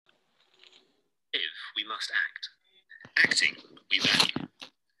must act. Acting, we value.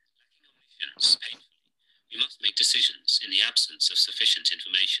 Lacking omniscience, painfully, we must make decisions in the absence of sufficient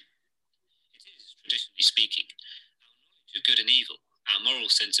information. It is, traditionally speaking, our knowledge of good and evil, our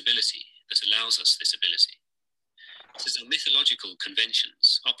moral sensibility, that allows us this ability. It is our mythological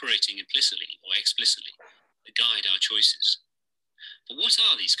conventions, operating implicitly or explicitly, that guide our choices. But what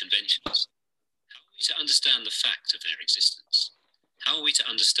are these conventions? How are we to understand the fact of their existence? How are we to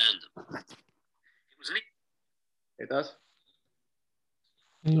understand them? It was me. It does?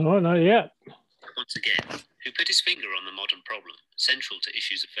 No, not yet. Once again, who put his finger on the modern problem, central to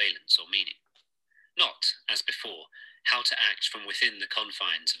issues of valence or meaning. Not, as before, how to act from within the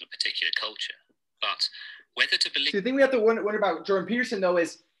confines of a particular culture, but whether to believe... So the thing we have to wonder about Jordan Peterson, though,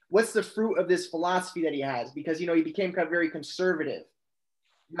 is what's the fruit of this philosophy that he has? Because, you know, he became kind of very conservative.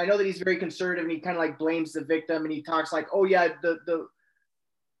 I know that he's very conservative and he kind of like blames the victim and he talks like, oh yeah, the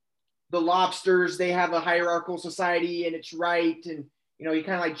lobsters, they have a hierarchical society and it's right. And, you know, he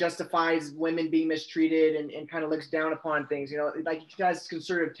kind of like justifies women being mistreated and kind of looks down upon things, you know, like he has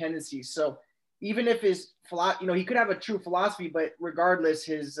conservative tendencies. So even if his, you know, he could have a true philosophy, but regardless,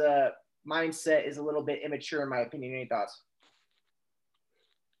 his mindset is a little bit immature in my opinion. Any thoughts?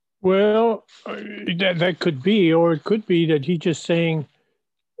 Well, that could be, or it could be that he's just saying,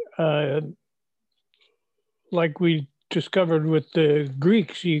 like we discovered with the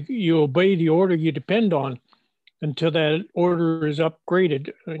Greeks, you obey the order you depend on until that order is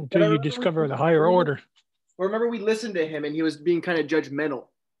upgraded, until you discover the higher order. Remember we listened to him and he was being kind of judgmental.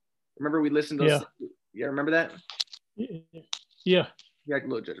 Remember we listened to those? Yeah, remember that? Yeah. Yeah, a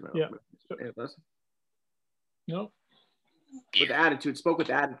little judgmental. Yeah. No. With the attitude, spoke with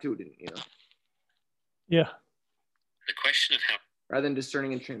attitude, you know. Yeah. The question of how rather than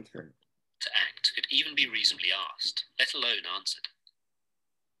discerning and transparent to act could even be reasonably asked, let alone answered.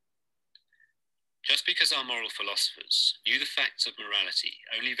 Just because our moral philosophers knew the facts of morality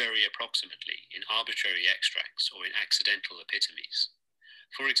only very approximately in arbitrary extracts or in accidental epitomes,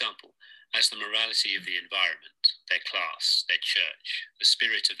 for example, as the morality of the environment, their class, their church, the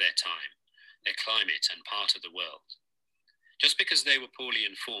spirit of their time, their climate and part of the world, just because they were poorly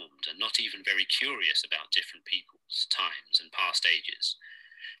informed and not even very curious about different peoples, times, and past ages,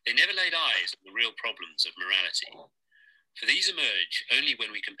 they never laid eyes on the real problems of morality, for these emerge only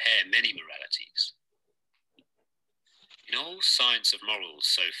when we compare many moralities. In all science of morals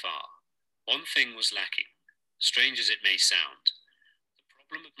so far, one thing was lacking, strange as it may sound, the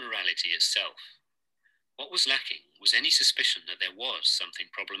problem of morality itself. What was lacking was any suspicion that there was something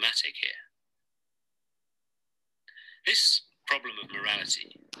problematic here. This problem of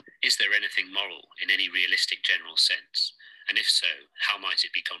morality, is there anything moral in any realistic general sense, and if so, how might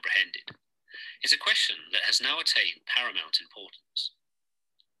it be comprehended, is a question that has now attained paramount importance.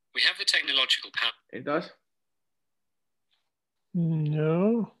 We have the technological power. It does?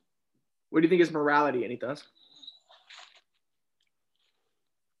 No. What do you think is morality? And it does?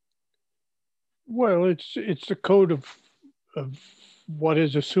 Well, it's the code of what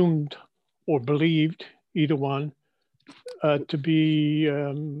is assumed or believed, either one, to be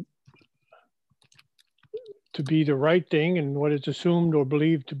the right thing, and what is assumed or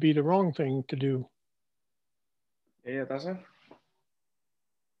believed to be the wrong thing to do. Yeah, that's it.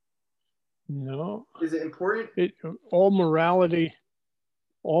 No. Is it important? All morality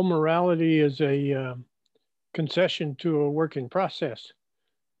is a concession to a working process,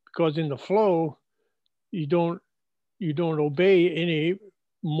 because in the flow, you don't obey any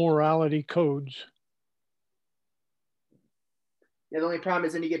morality codes. Yeah, the only problem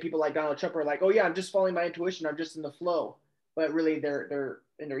is then you get people like Donald Trump who are like, oh yeah, I'm just following my intuition, I'm just in the flow. But really they're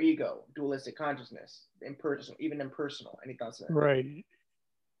in their ego, dualistic consciousness, impersonal, even impersonal. Any thoughts on that? Right.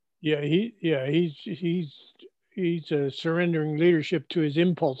 Yeah, he's surrendering leadership to his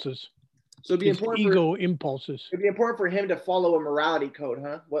impulses. So it'd be important impulses. It'd be important for him to follow a morality code,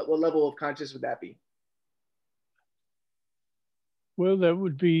 huh? What level of consciousness would that be? Well, that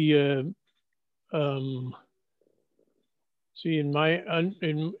would be see, in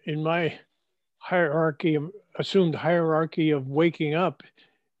my hierarchy, assumed hierarchy of waking up,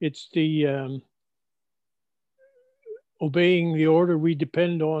 it's the obeying the order we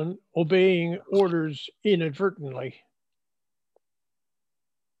depend on, obeying orders inadvertently.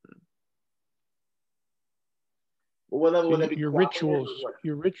 Well, what level would that be? Your rituals,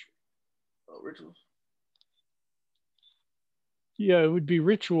 rituals. Yeah, it would be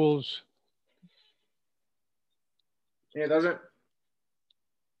rituals. Yeah, does it?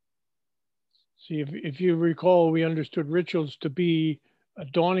 See, if you recall, we understood rituals to be a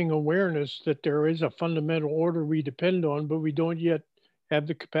dawning awareness that there is a fundamental order we depend on, but we don't yet have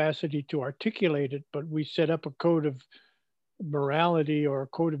the capacity to articulate it, but we set up a code of morality or a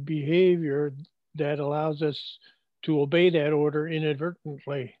code of behavior that allows us to obey that order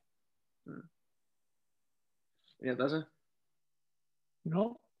inadvertently. Yeah, does it?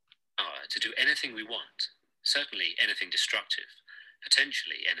 No. To do anything we want, certainly anything destructive,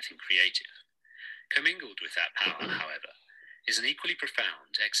 potentially anything creative. Commingled with that power, however, is an equally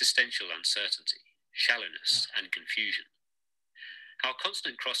profound existential uncertainty, shallowness, and confusion. Our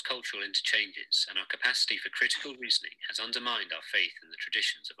constant cross-cultural interchanges and our capacity for critical reasoning has undermined our faith in the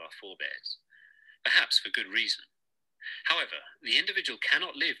traditions of our forebears, perhaps for good reason. However, the individual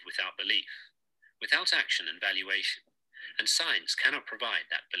cannot live without belief, without action and valuation, and science cannot provide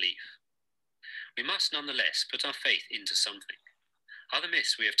that belief. We must nonetheless put our faith into something. Are the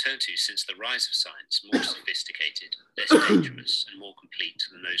myths we have turned to since the rise of science more sophisticated, less dangerous, and more complete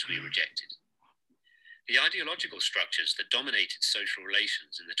than those we rejected? The ideological structures that dominated social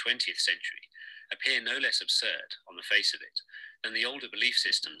relations in the 20th century appear no less absurd, on the face of it, than the older belief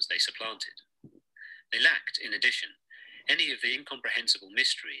systems they supplanted. They lacked, in addition, any of the incomprehensible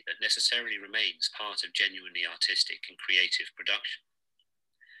mystery that necessarily remains part of genuinely artistic and creative production.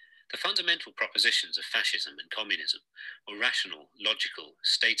 The fundamental propositions of fascism and communism were rational, logical,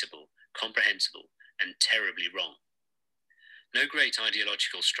 stateable, comprehensible, and terribly wrong. No great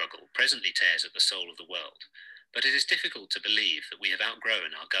ideological struggle presently tears at the soul of the world, but it is difficult to believe that we have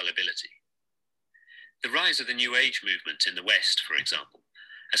outgrown our gullibility. The rise of the New Age movement in the West, for example,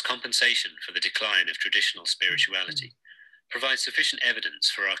 as compensation for the decline of traditional spirituality, provides sufficient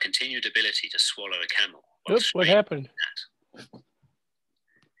evidence for our continued ability to swallow a camel. Oops, what happened?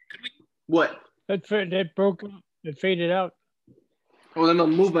 What? That broke up. It faded out. Well, then I'll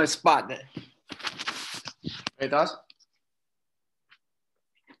move my spot then. Hey, thoughts?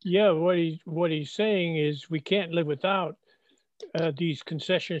 Yeah, what he's saying is we can't live without these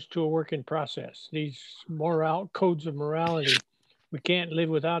concessions to a working process, these codes of morality. We can't live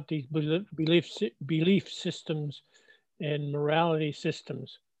without these belief systems and morality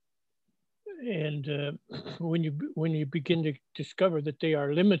systems. And when you begin to discover that they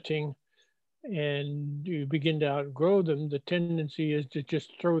are limiting, and you begin to outgrow them, the tendency is to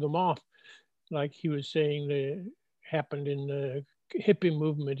just throw them off, like he was saying that happened in the hippie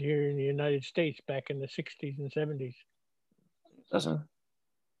movement here in the United States back in the 60s and 70s. Doesn't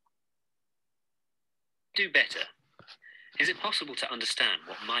do better. Is it possible to understand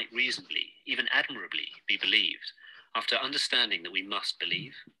what might reasonably, even admirably, be believed after understanding that we must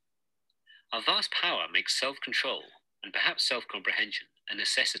believe? Our vast power makes self-control and perhaps self-comprehension a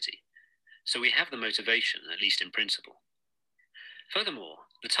necessity, so we have the motivation, at least in principle. Furthermore,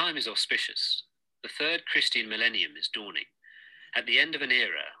 the time is auspicious. The third Christian millennium is dawning, at the end of an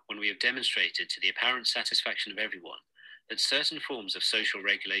era when we have demonstrated to the apparent satisfaction of everyone that certain forms of social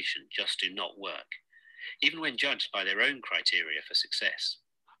regulation just do not work, even when judged by their own criteria for success.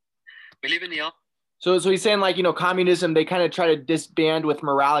 We live in the... So he's saying, like, communism, they kind of try to disband with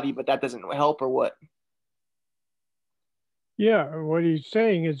morality, but that doesn't help, or what? Yeah, what he's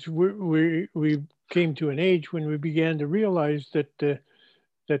saying is we came to an age when we began to realize that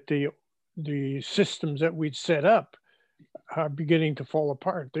the systems that we'd set up are beginning to fall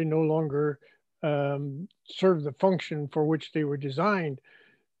apart. They no longer serve the function for which they were designed.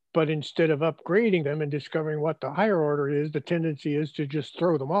 But instead of upgrading them and discovering what the higher order is, the tendency is to just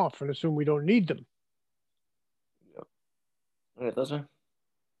throw them off and assume we don't need them. Yeah, doesn't.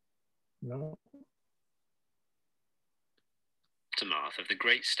 No. Aftermath of the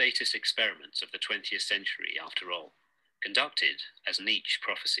great statist experiments of the 20th century, after all, conducted as Nietzsche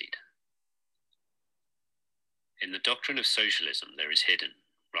prophesied. In the doctrine of socialism, there is hidden,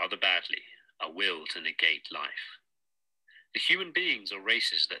 rather badly, a will to negate life. The human beings or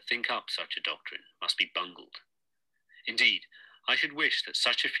races that think up such a doctrine must be bungled. Indeed, I should wish that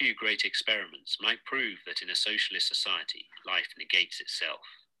such a few great experiments might prove that in a socialist society, life negates itself,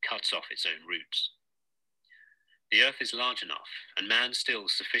 cuts off its own roots. The earth is large enough, and man still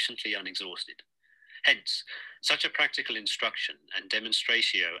sufficiently unexhausted. Hence, such a practical instruction and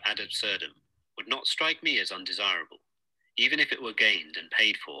demonstratio ad absurdum would not strike me as undesirable, even if it were gained and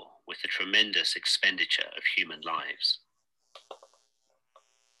paid for with the tremendous expenditure of human lives.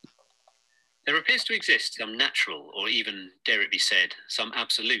 There appears to exist some natural, or even, dare it be said, some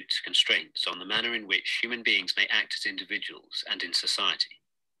absolute constraints on the manner in which human beings may act as individuals and in society.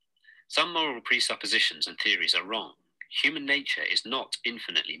 Some moral presuppositions and theories are wrong. Human nature is not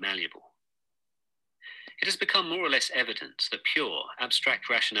infinitely malleable. It has become more or less evident that pure, abstract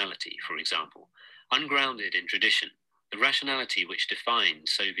rationality, for example, ungrounded in tradition, The rationality which defined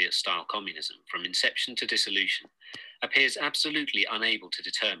Soviet-style communism from inception to dissolution appears absolutely unable to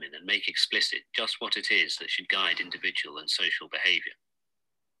determine and make explicit just what it is that should guide individual and social behavior.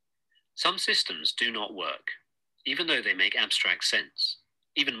 Some systems do not work, even though they make abstract sense,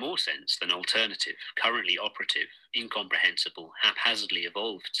 even more sense than alternative, currently operative, incomprehensible, haphazardly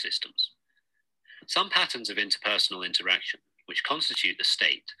evolved systems. Some patterns of interpersonal interaction, which constitute the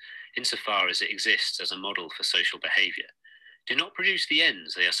state, insofar as it exists as a model for social behavior, do not produce the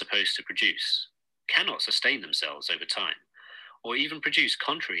ends they are supposed to produce, cannot sustain themselves over time, or even produce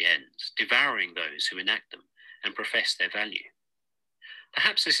contrary ends, devouring those who enact them and profess their value.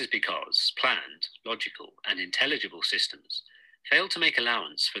 Perhaps this is because planned, logical, and intelligible systems fail to make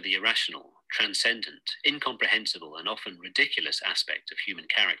allowance for the irrational, transcendent, incomprehensible, and often ridiculous aspect of human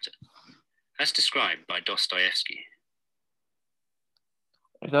character, as described by Dostoevsky.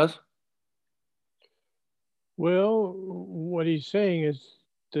 It does? Well, what he's saying is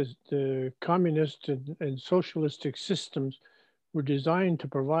the communist and socialistic systems were designed to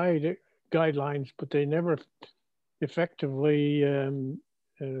provide guidelines, but they never effectively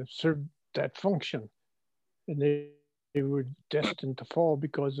served that function. And they were destined to fall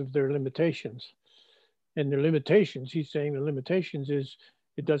because of their limitations. And their limitations, he's saying the limitations is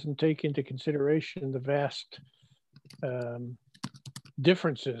it doesn't take into consideration the vast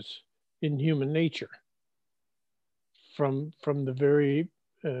differences in human nature, from the very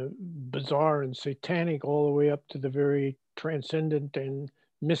bizarre and satanic all the way up to the very transcendent and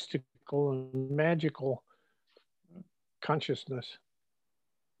mystical and magical consciousness.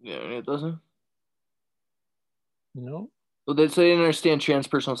 Yeah, it doesn't. No. So they didn't understand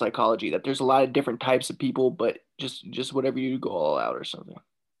transpersonal psychology, that there's a lot of different types of people, but just whatever you go all out or something.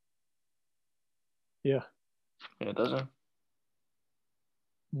 Yeah. Yeah, it doesn't.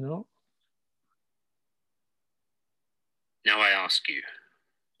 No. Now I ask you,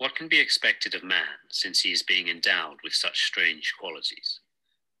 what can be expected of man since he is being endowed with such strange qualities?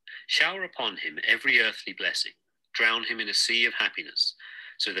 Shower upon him every earthly blessing, drown him in a sea of happiness,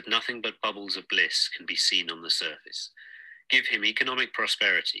 so that nothing but bubbles of bliss can be seen on the surface. Give him economic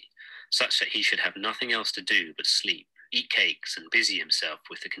prosperity, such that he should have nothing else to do but sleep, eat cakes, and busy himself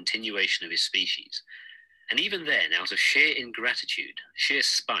with the continuation of his species. And even then, out of sheer ingratitude, sheer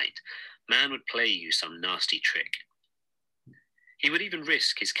spite, man would play you some nasty trick. He would even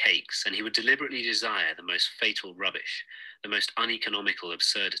risk his cakes, and he would deliberately desire the most fatal rubbish, the most uneconomical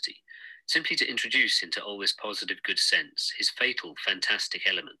absurdity, simply to introduce into all this positive good sense his fatal, fantastic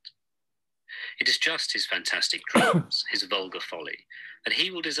element. It is just his fantastic dreams, his vulgar folly, that he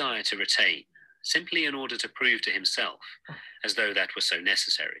will desire to retain, simply in order to prove to himself, as though that were so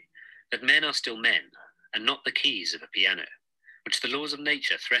necessary, that men are still men, and not the keys of a piano, which the laws of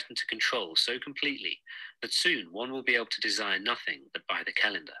nature threaten to control so completely that soon one will be able to desire nothing but by the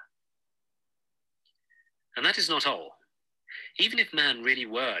calendar. And that is not all. Even if man really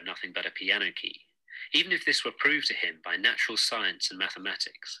were nothing but a piano key, even if this were proved to him by natural science and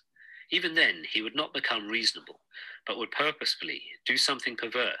mathematics, even then he would not become reasonable, but would purposefully do something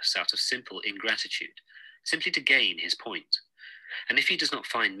perverse out of simple ingratitude, simply to gain his point. And if he does not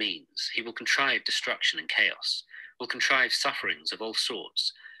find means, he will contrive destruction and chaos, will contrive sufferings of all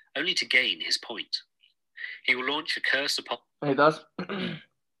sorts, only to gain his point. He will launch a curse upon... He does?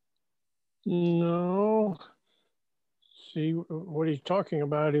 No. See, what he's talking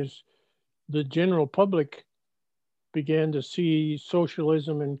about is the general public began to see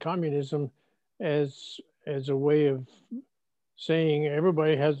socialism and communism as a way of saying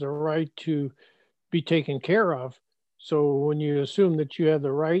everybody has the right to be taken care of. So when you assume that you have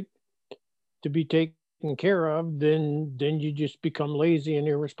the right to be taken care of, then you just become lazy and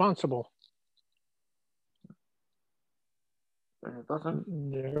irresponsible.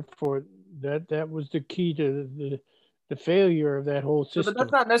 Therefore, that was the key to the failure of that whole system. But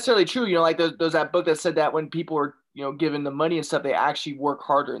that's not necessarily true. You know, like there's that book that said that when people are, you know, given the money and stuff, they actually work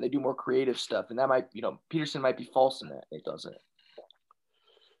harder and they do more creative stuff. And that might, you know, Peterson might be false in that. It doesn't.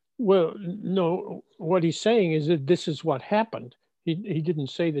 Well, no, what he's saying is that this is what happened. He didn't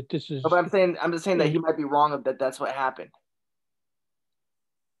say that this is... No, but I'm just saying that he might be wrong of that. That's what happened.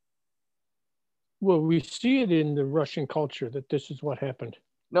 Well, we see it in the Russian culture that this is what happened.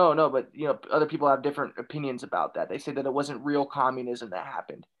 No, but you know, other people have different opinions about that. They say that it wasn't real communism that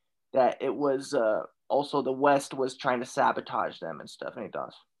happened, that it was also the West was trying to sabotage them and stuff, and it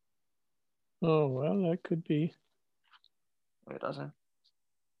does. Oh, well, that could be. It doesn't.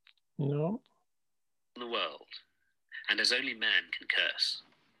 No. The world, and as only man can curse.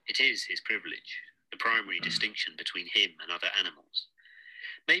 It is his privilege, the primary distinction between him and other animals.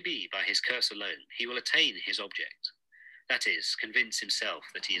 Maybe by his curse alone he will attain his object, That is, convince himself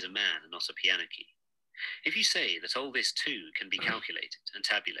that he is a man and not a piano key. If you say that all this too can be calculated and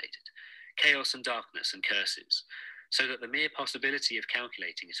tabulated, chaos and darkness and curses, so that the mere possibility of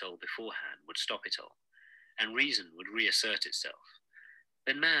calculating it all beforehand would stop it all, and reason would reassert itself,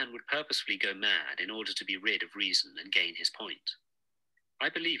 then man would purposefully go mad in order to be rid of reason and gain his point. I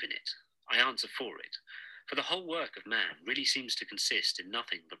believe in it. I answer for it. For the whole work of man really seems to consist in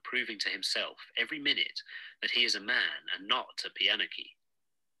nothing but proving to himself every minute that he is a man and not a piano key.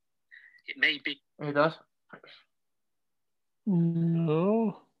 It may be... It does?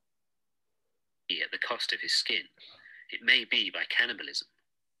 No. At the cost of his skin. It may be by cannibalism.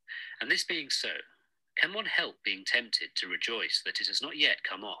 And this being so, can one help being tempted to rejoice that it has not yet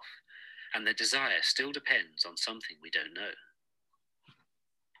come off, and that desire still depends on something we don't know?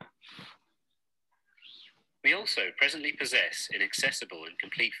 We also presently possess in accessible and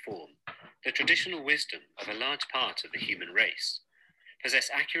complete form the traditional wisdom of a large part of the human race,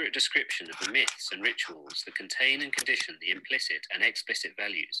 possess accurate description of the myths and rituals that contain and condition the implicit and explicit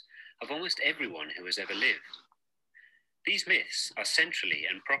values of almost everyone who has ever lived. These myths are centrally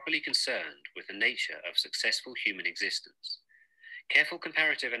and properly concerned with the nature of successful human existence. Careful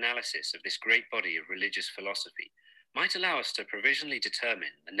comparative analysis of this great body of religious philosophy might allow us to provisionally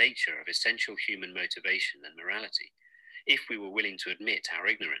determine the nature of essential human motivation and morality, if we were willing to admit our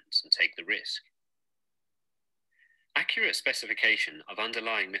ignorance and take the risk. Accurate specification of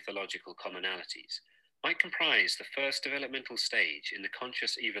underlying mythological commonalities might comprise the first developmental stage in the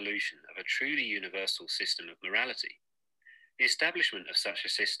conscious evolution of a truly universal system of morality. The establishment of such a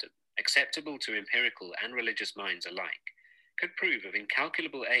system, acceptable to empirical and religious minds alike, could prove of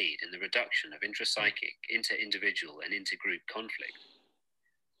incalculable aid in the reduction of intrapsychic, inter-individual and inter-group conflict.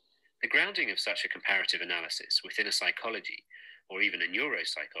 The grounding of such a comparative analysis within a psychology, or even a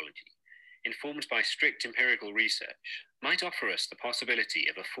neuropsychology, informed by strict empirical research, might offer us the possibility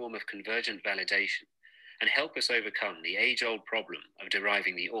of a form of convergent validation and help us overcome the age-old problem of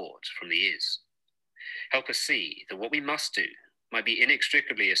deriving the ought from the is. Help us see that what we must do might be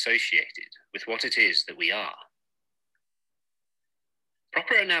inextricably associated with what it is that we are.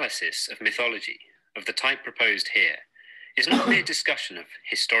 Proper analysis of mythology, of the type proposed here, is not mere discussion of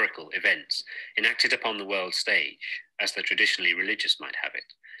historical events enacted upon the world stage, as the traditionally religious might have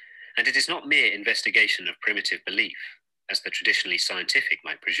it, and it is not mere investigation of primitive belief, as the traditionally scientific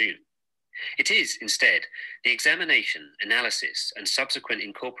might presume. It is, instead, the examination, analysis, and subsequent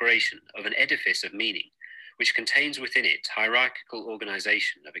incorporation of an edifice of meaning, which contains within it hierarchical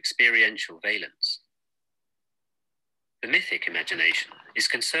organization of experiential valence. The mythic imagination is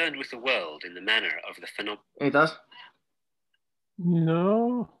concerned with the world in the manner of the It does?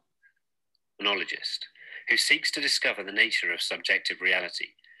 No. phenomenologist, who seeks to discover the nature of subjective reality,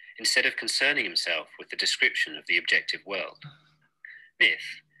 instead of concerning himself with the description of the objective world.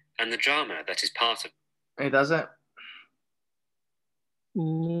 Myth, and the drama that is part of It doesn't?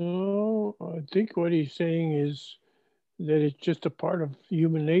 No, I think what he's saying is that it's just a part of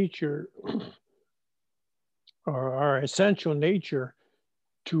human nature or our essential nature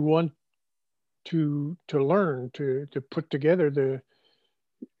to want to learn, to put together to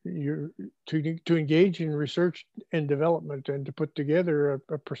engage in research and development and to put together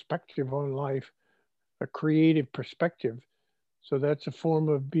a perspective on life, a creative perspective. So that's a form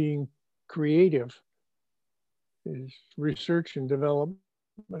of being creative, is research and development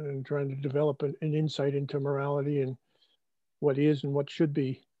and trying to develop an insight into morality and what is and what should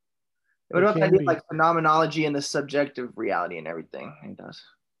be. What about the idea of like phenomenology and the subjective reality and everything? It does.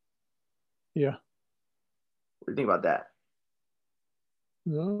 Yeah. What do you think about that?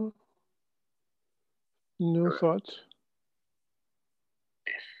 No thoughts.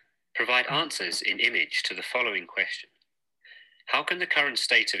 Provide answers in image to the following question. How can the current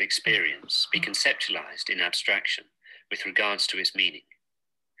state of experience be conceptualized in abstraction with regards to its meaning?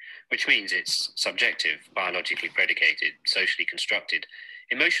 Which means its subjective, biologically predicated, socially constructed,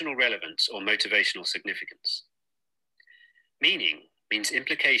 emotional relevance or motivational significance. Meaning means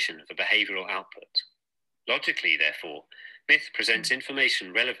implication of a behavioral output. Logically, therefore, myth presents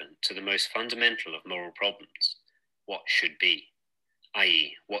information relevant to the most fundamental of moral problems, what should be,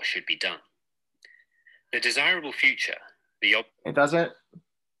 i.e., what should be done. The desirable future, It doesn't?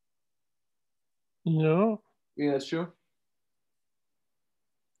 No. Yeah, that's true.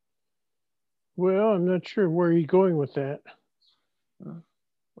 Well, I'm not sure where he's going with that.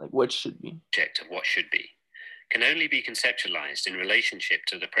 Like what should be? Object of what should be can only be conceptualized in relationship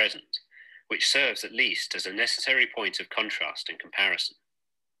to the present, which serves at least as a necessary point of contrast and comparison.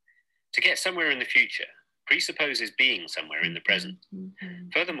 To get somewhere in the future presupposes being somewhere in the present.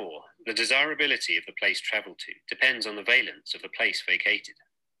 Furthermore, the desirability of the place travelled to depends on the valence of the place vacated.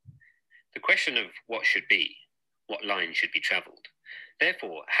 The question of what should be, what line should be travelled,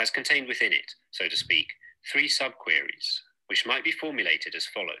 therefore has contained within it, so to speak, three sub-queries, which might be formulated as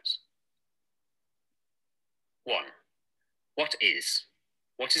follows. 1. What is?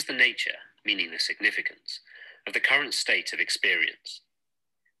 What is the nature, meaning the significance, of the current state of experience?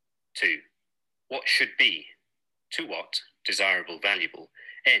 2. What should be? To what, desirable, valuable,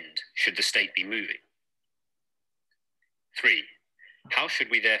 end should the state be moving? 3. How should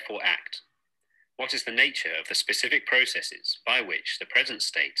we therefore act? What is the nature of the specific processes by which the present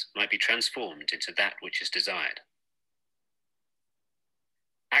state might be transformed into that which is desired?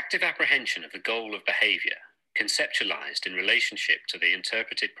 Active apprehension of the goal of behavior, conceptualized in relationship to the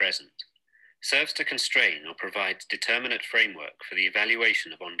interpreted present, serves to constrain or provide determinate framework for the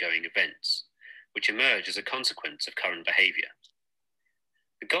evaluation of ongoing events, which emerge as a consequence of current behavior.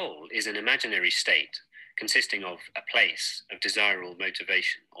 The goal is an imaginary state consisting of a place of desirable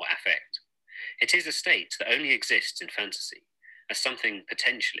motivation or affect. It is a state that only exists in fantasy as something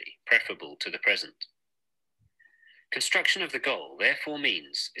potentially preferable to the present. Construction of the goal therefore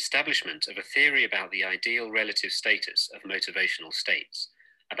means establishment of a theory about the ideal relative status of motivational states,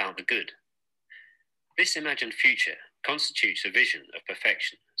 about the good. This imagined future constitutes a vision of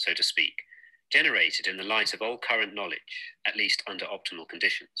perfection, so to speak, generated in the light of all current knowledge, at least under optimal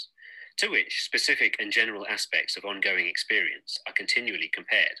conditions, to which specific and general aspects of ongoing experience are continually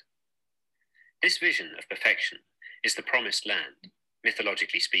compared. This vision of perfection is the promised land,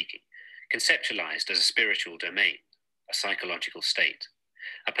 mythologically speaking, conceptualized as a spiritual domain, a psychological state,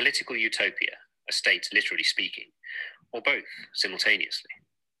 a political utopia, a state literally speaking, or both simultaneously.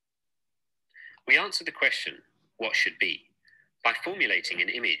 We answer the question, what should be, by formulating an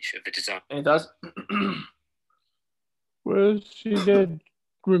image of the desire. And it does. Well, see, that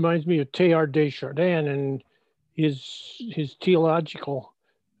reminds me of Teilhard de Chardin and his theological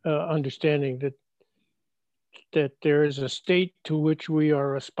understanding that there is a state to which we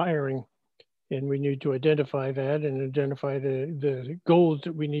are aspiring, and we need to identify that and identify the goals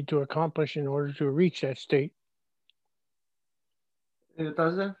that we need to accomplish in order to reach that state. And it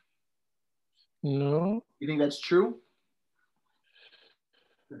does that? No. You think that's true?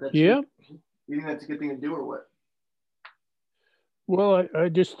 Yeah. True? You think that's a good thing to do or what? Well, I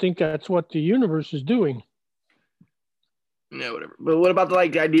just think that's what the universe is doing. No, whatever. But what about the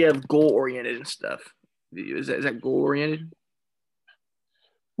idea of goal-oriented and stuff? Is that goal-oriented?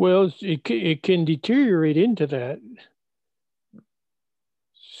 Well, it can deteriorate into that.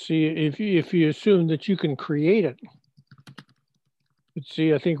 See, if you assume that you can create it. But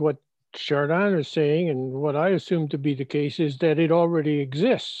see, I think what Chardin is saying, and what I assume to be the case, is that it already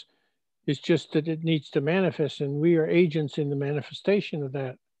exists. It's just that it needs to manifest, and we are agents in the manifestation of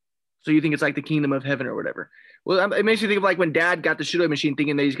that. So you think it's like the kingdom of heaven or whatever? Well, it makes you think of like when Dad got the shooting machine,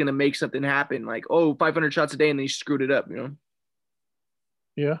 thinking that he's going to make something happen, like 500 shots a day, and then he screwed it up, you know?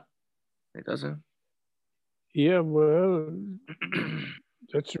 Yeah. It doesn't. Yeah, well,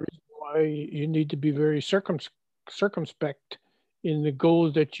 that's the reason why you need to be very circumspect in the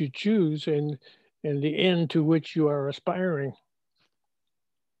goals that you choose and the end to which you are aspiring.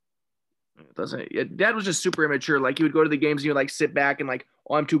 It doesn't. Yeah, Dad was just super immature. Like he would go to the games and he would like sit back and like,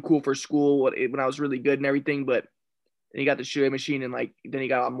 oh, I'm too cool for school when I was really good and everything. But then he got the shooting machine and like then he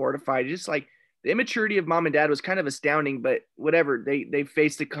got all mortified. Just like the immaturity of Mom and Dad was kind of astounding. But whatever, they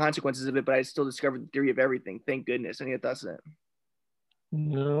faced the consequences of it. But I still discovered the theory of everything. Thank goodness. And it doesn't.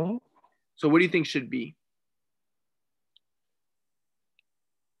 No. So what do you think should be?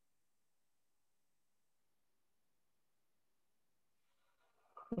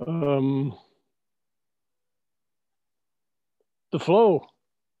 The flow.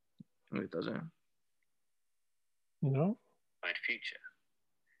 It doesn't. No. Future.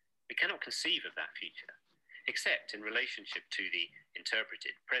 We cannot conceive of that future, except in relationship to the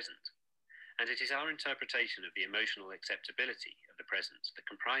interpreted present. And it is our interpretation of the emotional acceptability of the present that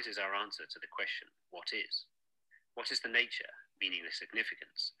comprises our answer to the question, what is? What is the nature, meaning the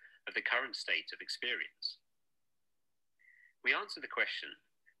significance, of the current state of experience? We answer the question,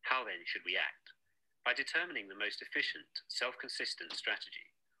 how then should we act? By determining the most efficient, self-consistent strategy,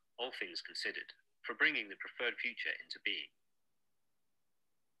 all things considered, for bringing the preferred future into being.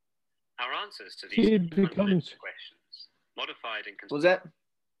 Our answers to these questions, modified and... What was that?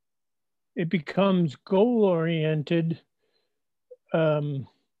 It becomes goal-oriented when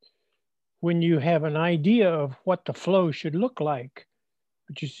you have an idea of what the flow should look like.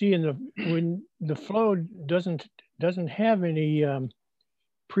 But you see, when the flow doesn't have any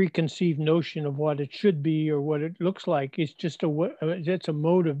preconceived notion of what it should be or what it looks like. It's just it's a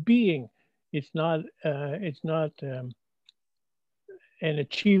mode of being. It's not an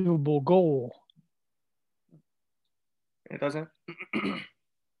achievable goal. It doesn't.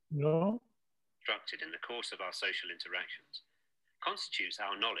 No. Constructed in the course of our social interactions constitutes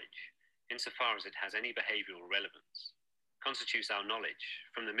our knowledge insofar as it has any behavioral relevance, constitutes our knowledge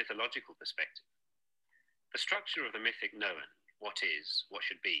from the mythological perspective. The structure of the mythic known, what is, what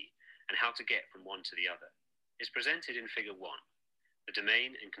should be, and how to get from one to the other, is presented in Figure 1, the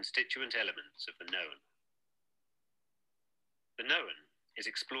domain and constituent elements of the known. The known is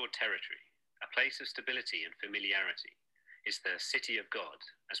explored territory, a place of stability and familiarity, is the city of God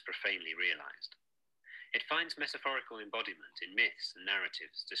as profanely realized. It finds metaphorical embodiment in myths and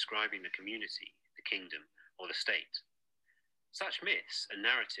narratives describing the community, the kingdom, or the state. Such myths and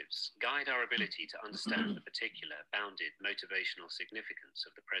narratives guide our ability to understand the particular, bounded, motivational significance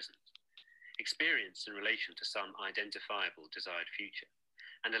of the present, experienced in relation to some identifiable desired future,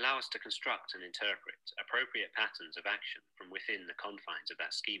 and allow us to construct and interpret appropriate patterns of action from within the confines of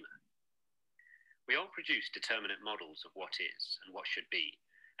that schema. We all produce determinate models of what is and what should be,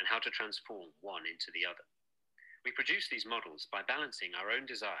 and how to transform one into the other. We produce these models by balancing our own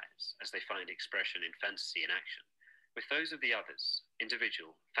desires as they find expression in fantasy and action, with those of the others,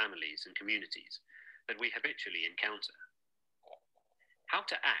 individual, families, and communities that we habitually encounter. How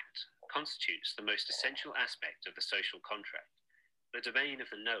to act constitutes the most essential aspect of the social contract. The domain of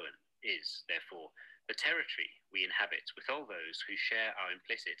the known is, therefore, the territory we inhabit with all those who share our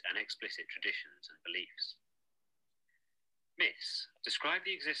implicit and explicit traditions and beliefs. Myths describe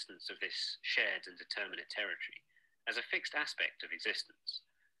the existence of this shared and determinate territory as a fixed aspect of existence,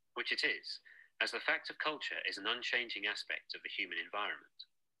 which it is, as the fact of culture is an unchanging aspect of the human environment.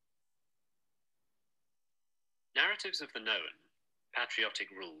 Narratives of the known, patriotic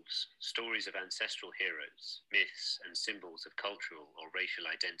rules, stories of ancestral heroes, myths, and symbols of cultural or racial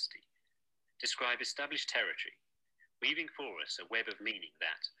identity describe established territory, weaving for us a web of meaning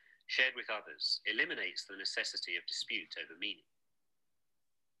that, shared with others, eliminates the necessity of dispute over meaning.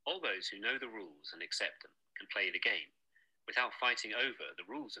 All those who know the rules and accept them can play the game without fighting over the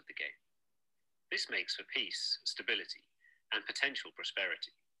rules of the game. This makes for peace, stability, and potential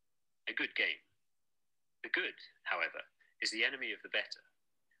prosperity. A good game. The good, however, is the enemy of the better.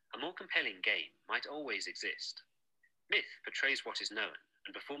 A more compelling game might always exist. Myth portrays what is known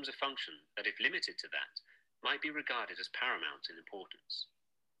and performs a function that, if limited to that, might be regarded as paramount in importance.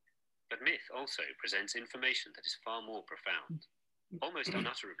 But myth also presents information that is far more profound, almost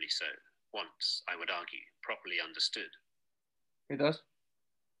unutterably so, once, I would argue, properly understood. It does?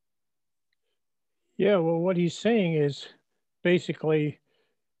 Yeah, well, what he's saying is basically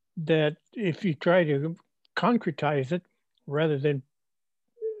that if you try to concretize it rather than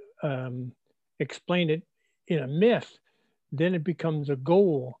explain it in a myth, then it becomes a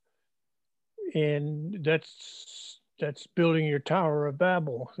goal. And that's building your Tower of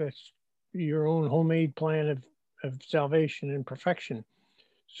Babel. That's your own homemade plan of salvation and perfection,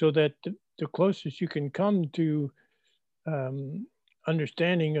 so that the closest you can come to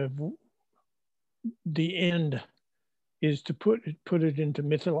understanding of the end is to put it into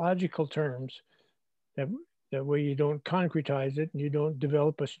mythological terms. That way you don't concretize it and you don't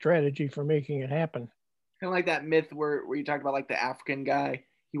develop a strategy for making it happen. Kind of like that myth where you talked about like the African guy.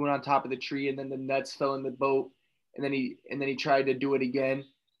 He went on top of the tree and then the nuts fell in the boat, and then he tried to do it again,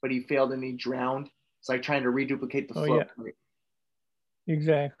 but he failed and he drowned. It's like trying to reduplicate the flow. Yeah.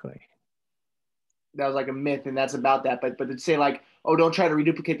 Exactly. That was like a myth, and that's about that. But to say like, oh, don't try to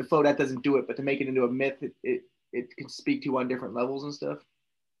reduplicate the flow, that doesn't do it. But to make it into a myth, it can speak to on different levels and stuff.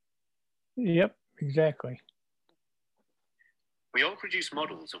 Yep, exactly. We all produce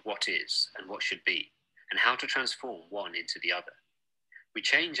models of what is and what should be, and how to transform one into the other. We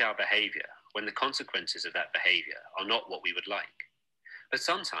change our behavior when the consequences of that behavior are not what we would like. But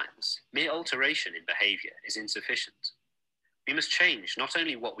sometimes, mere alteration in behavior is insufficient. We must change not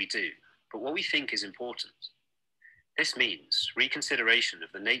only what we do, but what we think is important. This means reconsideration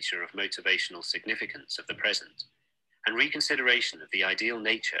of the nature of motivational significance of the present, and reconsideration of the ideal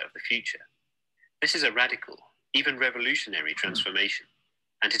nature of the future. This is a radical, even revolutionary transformation,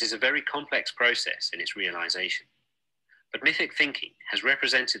 and it is a very complex process in its realization. But mythic thinking has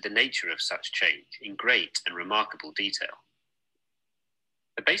represented the nature of such change in great and remarkable detail.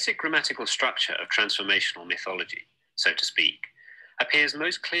 The basic grammatical structure of transformational mythology, so to speak, appears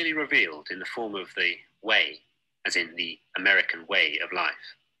most clearly revealed in the form of the way, as in the American way of life.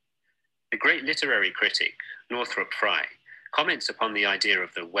 The great literary critic, Northrop Frye, comments upon the idea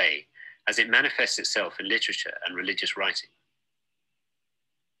of the way as it manifests itself in literature and religious writing.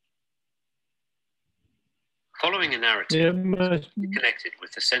 Following a narrative That must, connected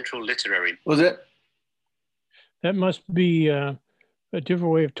with the central literary. Was it? that must be a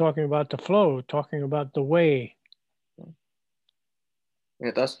different way of talking about the flow, talking about the way.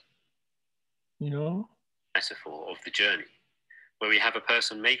 It does. You know? Metaphor of the journey, where we have a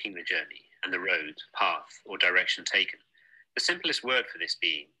person making the journey and the road, path, or direction taken. The simplest word for this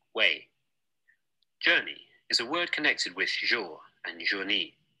being way. Journey is a word connected with jour and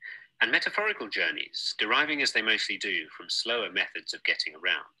journée, and metaphorical journeys, deriving as they mostly do from slower methods of getting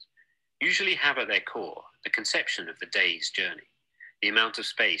around, usually have at their core the conception of the day's journey, the amount of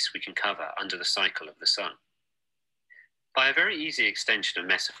space we can cover under the cycle of the sun. By a very easy extension of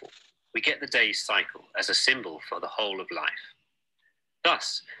metaphor, we get the day's cycle as a symbol for the whole of life.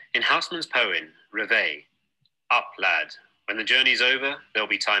 Thus, in Haussmann's poem, Réveil, up, lad, when the journey's over, there'll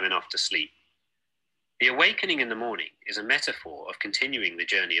be time enough to sleep. The awakening in the morning is a metaphor of continuing the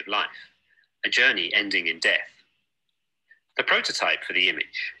journey of life, a journey ending in death. The prototype for the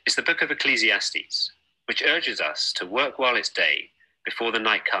image is the book of Ecclesiastes, which urges us to work while it's day, before the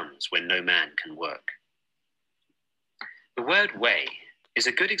night comes when no man can work. The word way is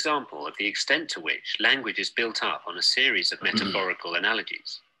a good example of the extent to which language is built up on a series of metaphorical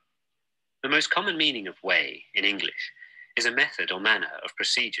analogies. The most common meaning of way in English is a method or manner of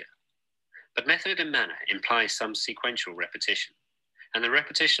procedure. But method and manner implies some sequential repetition, and the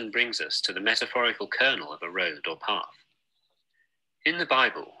repetition brings us to the metaphorical kernel of a road or path. In the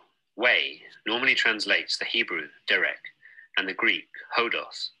Bible, way normally translates the Hebrew derek and the Greek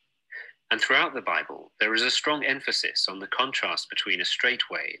hodos. And throughout the Bible, there is a strong emphasis on the contrast between a straight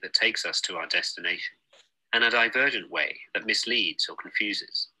way that takes us to our destination and a divergent way that misleads or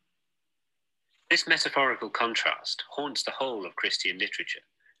confuses. This metaphorical contrast haunts the whole of Christian literature.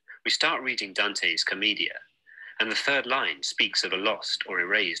 We start reading Dante's Commedia, and the third line speaks of a lost or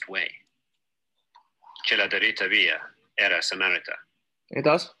erased way. Che la diritta via era Samarita. It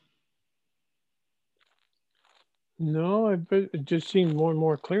does? No, it just seemed more and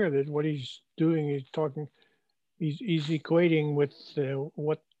more clear that what he's doing is he's equating with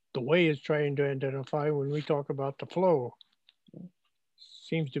what the way is trying to identify when we talk about the flow.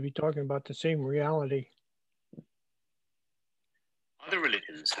 Seems to be talking about the same reality. Other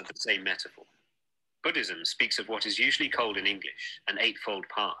religions have the same metaphor. Buddhism speaks of what is usually called in English an eightfold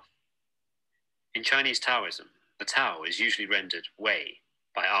path. In Chinese Taoism, the Tao is usually rendered way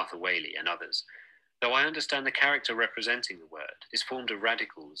by Arthur Waley and others, though I understand the character representing the word is formed of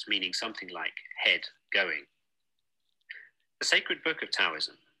radicals meaning something like head, going. The sacred book of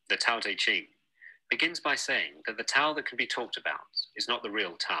Taoism, the Tao Te Ching, begins by saying that the Tao that can be talked about is not the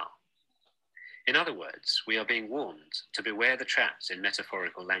real Tao. In other words, we are being warned to beware the traps in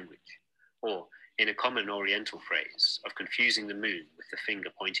metaphorical language, or, in a common Oriental phrase, of confusing the moon with the finger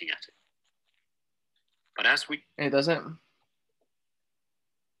pointing at it. But as we... It doesn't.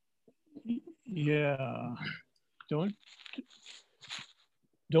 Yeah. Don't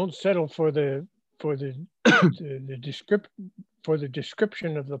settle for the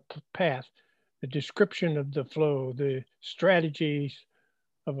description of the path, the description of the flow, the strategies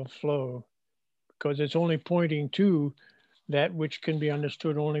of a flow, because it's only pointing to that which can be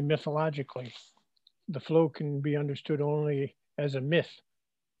understood only mythologically. The flow can be understood only as a myth.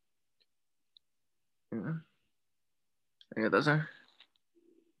 Yeah. It doesn't.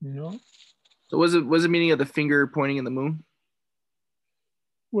 No. So what's the meaning of the finger pointing in the moon?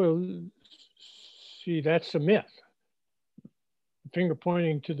 Well, see, that's a myth. The finger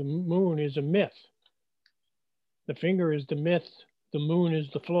pointing to the moon is a myth. The finger is the myth. The moon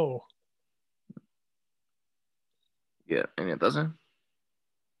is the flow. Yeah, and it doesn't.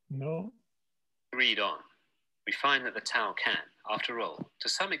 No. Read on. We find that the Tao can, after all, to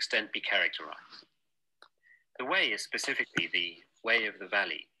some extent be characterized. The way is specifically the way of the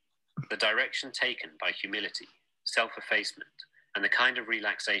valley, the direction taken by humility, self-effacement, and the kind of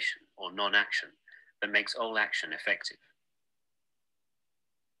relaxation or non-action that makes all action effective.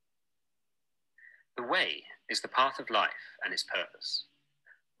 The way is the path of life and its purpose.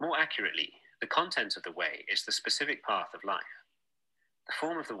 More accurately, the content of the way is the specific path of life. The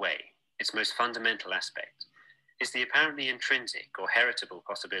form of the way, its most fundamental aspect, is the apparently intrinsic or heritable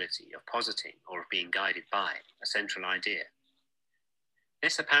possibility of positing or of being guided by a central idea.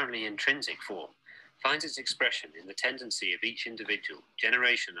 This apparently intrinsic form finds its expression in the tendency of each individual,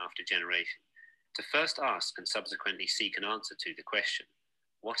 generation after generation, to first ask and subsequently seek an answer to the question,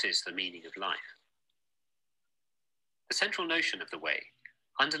 what is the meaning of life? The central notion of the way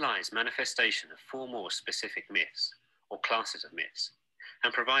underlies manifestation of four more specific myths, or classes of myths,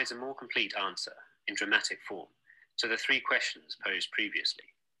 and provides a more complete answer, in dramatic form, to the three questions posed previously.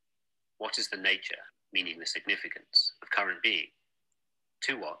 What is the nature, meaning the significance, of current being?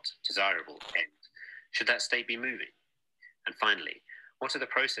 To what desirable end should that state be moving? And finally, what are the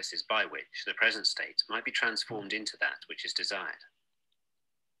processes by which the present state might be transformed into that which is desired?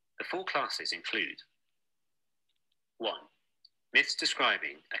 The four classes include: 1. Myths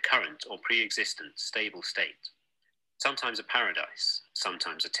describing a current or pre-existent stable state, sometimes a paradise,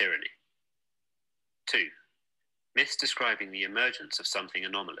 sometimes a tyranny. 2. Myths describing the emergence of something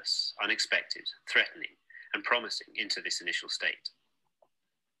anomalous, unexpected, threatening, and promising into this initial state.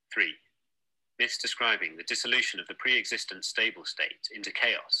 3. Myths describing the dissolution of the pre-existent stable state into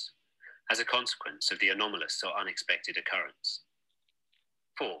chaos as a consequence of the anomalous or unexpected occurrence.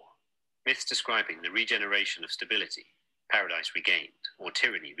 4. Myths describing the regeneration of stability, paradise regained, or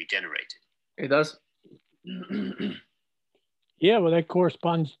tyranny regenerated. It does. Yeah, well, that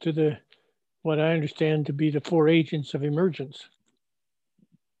corresponds to what I understand to be the four agents of emergence: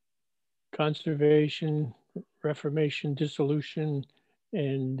 conservation, reformation, dissolution,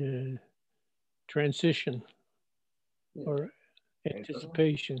 and transition or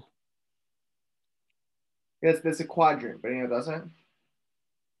anticipation. Yes, that's a quadrant, but you know, doesn't.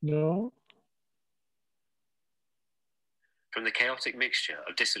 No. From the chaotic mixture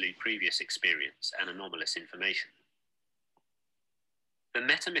of dissolute previous experience and anomalous information. The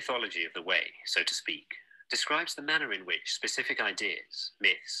meta-mythology of the way, so to speak, describes the manner in which specific ideas,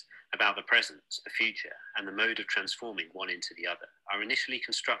 myths, about the present, the future, and the mode of transforming one into the other are initially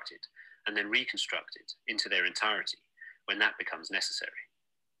constructed and then reconstructed into their entirety when that becomes necessary.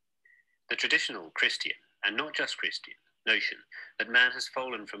 The traditional Christian, and not just Christian, notion that man has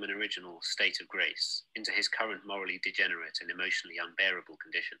fallen from an original state of grace into his current morally degenerate and emotionally unbearable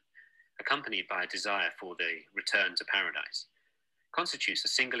condition, accompanied by a desire for the return to paradise, constitutes a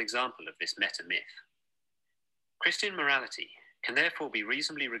single example of this meta-myth. Christian morality can therefore be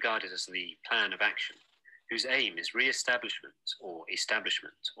reasonably regarded as the plan of action, whose aim is re-establishment or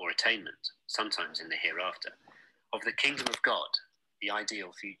establishment or attainment, sometimes in the hereafter, of the kingdom of God, the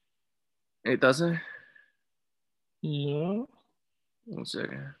ideal future. It doesn't? No. 1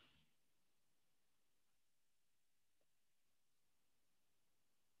 second.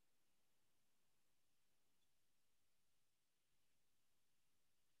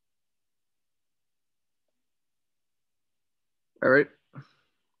 All right.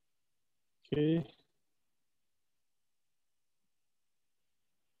 Okay.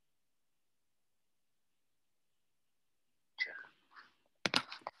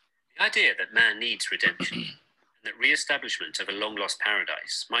 The idea that man needs redemption and that re-establishment of a long-lost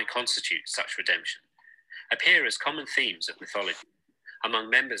paradise might constitute such redemption appear as common themes of mythology among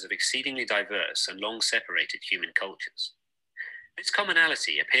members of exceedingly diverse and long-separated human cultures. This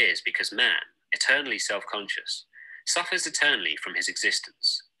commonality appears because man, eternally self-conscious, suffers eternally from his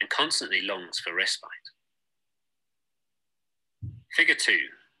existence and constantly longs for respite. Figure 2,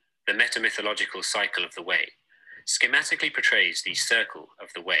 the metamythological cycle of the way, schematically portrays the circle of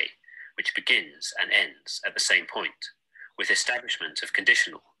the way, which begins and ends at the same point, with establishment of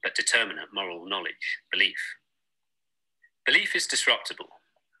conditional but determinate moral knowledge, belief. Belief is disruptible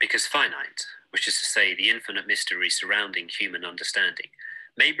because finite, which is to say the infinite mystery surrounding human understanding,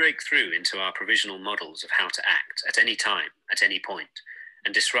 may break through into our provisional models of how to act at any time, at any point,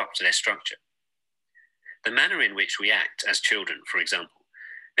 and disrupt their structure. The manner in which we act as children, for example,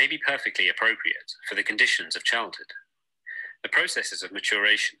 may be perfectly appropriate for the conditions of childhood. The processes of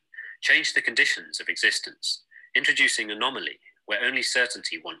maturation change the conditions of existence, introducing anomaly where only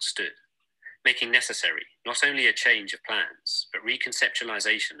certainty once stood, making necessary not only a change of plans, but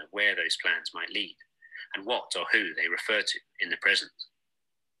reconceptualization of where those plans might lead, and what or who they refer to in the present.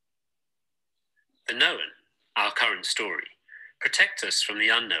 The known, our current story, protects us from the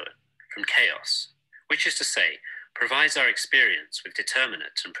unknown, from chaos, which is to say, provides our experience with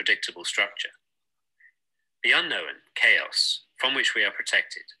determinate and predictable structure. The unknown, chaos, from which we are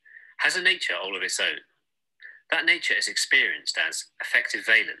protected, has a nature all of its own. That nature is experienced as effective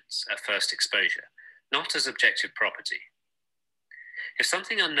valence at first exposure, not as objective property. If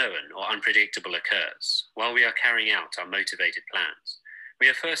something unknown or unpredictable occurs while we are carrying out our motivated plans, we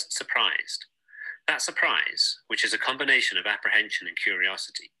are first surprised. That surprise, which is a combination of apprehension and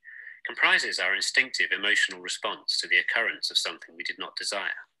curiosity, comprises our instinctive emotional response to the occurrence of something we did not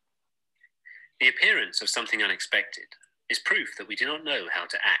desire. The appearance of something unexpected is proof that we do not know how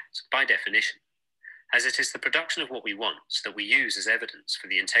to act, by definition, as it is the production of what we want that we use as evidence for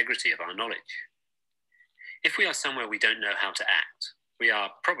the integrity of our knowledge. If we are somewhere we don't know how to act, we are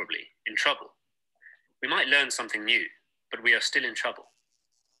probably in trouble. We might learn something new, but we are still in trouble.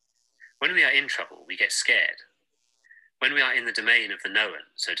 When we are in trouble, we get scared. When we are in the domain of the known,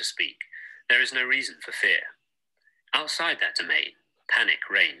 so to speak, There is no reason for fear. Outside that domain, panic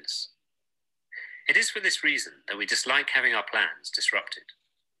reigns. It is for this reason that we dislike having our plans disrupted.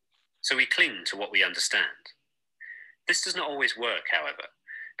 So we cling to what we understand. This does not always work, however,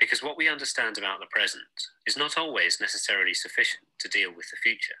 because what we understand about the present is not always necessarily sufficient to deal with the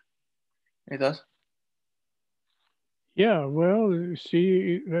future. It does? Yeah, well,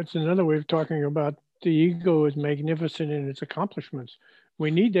 see, that's another way of talking about the ego is magnificent in its accomplishments. We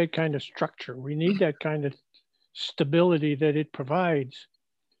need that kind of structure. We need that kind of stability that it provides,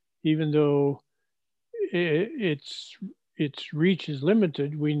 even though its reach is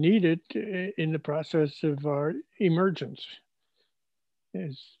limited. We need it in the process of our emergence,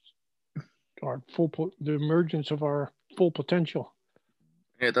 is the emergence of our full potential.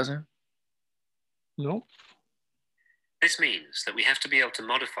 It doesn't? No. This means that we have to be able to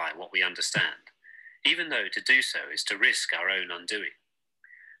modify what we understand, even though to do so is to risk our own undoing.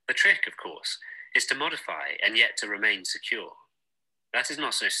 The trick, of course, is to modify and yet to remain secure. That is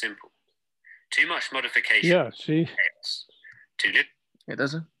not so simple. Too much modification. Yeah, see? Too little. It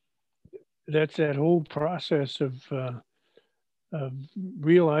doesn't? That's that whole process of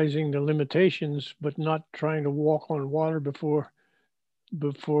realizing the limitations, but not trying to walk on water before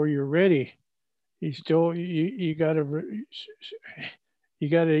you're ready. You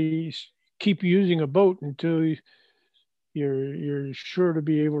gotta keep using a boat until you're sure to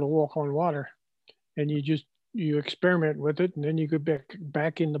be able to walk on water, and you experiment with it, and then you go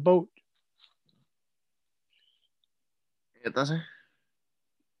back in the boat. It doesn't?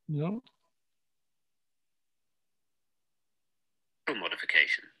 No.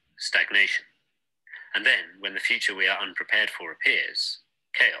 Modification, stagnation, and then when the future we are unprepared for appears,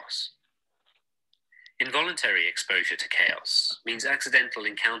 chaos. Involuntary exposure to chaos means accidental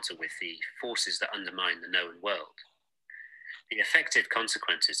encounter with the forces that undermine the known world. The effective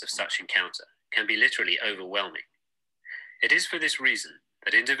consequences of such encounter can be literally overwhelming. It is for this reason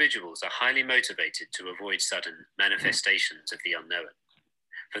that individuals are highly motivated to avoid sudden manifestations of the unknown.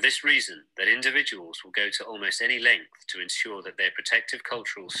 For this reason that individuals will go to almost any length to ensure that their protective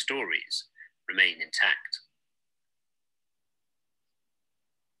cultural stories remain intact.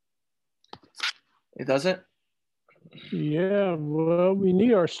 It doesn't? Yeah, well, we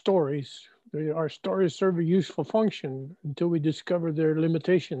need our stories. Our stories serve a useful function until we discover their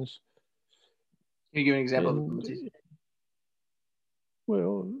limitations. Can you give an example of the limitations?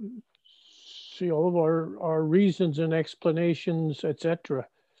 Well, see, all of our reasons and explanations, etc.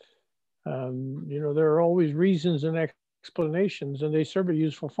 There are always reasons and explanations, and they serve a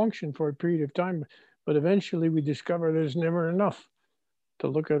useful function for a period of time. But eventually we discover there's never enough to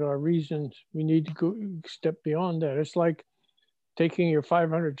look at our reasons. We need to go step beyond that. It's like taking your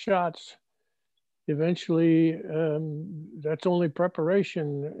 500 shots. Eventually, that's only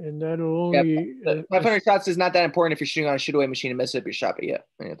preparation, and that'll only... 500 shots is not that important if you're shooting on a shoot-away machine and mess up your shot, but yeah,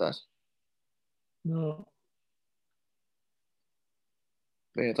 I mean, it does. No.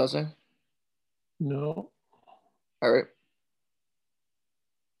 But it doesn't? No. All right.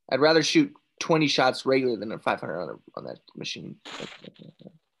 I'd rather shoot 20 shots regularly than a 500 on that machine.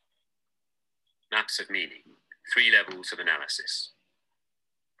 Maps of meaning, 3 levels of analysis.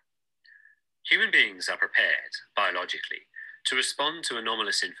 Human beings are prepared, biologically, to respond to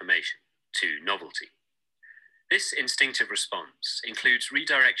anomalous information, to novelty. This instinctive response includes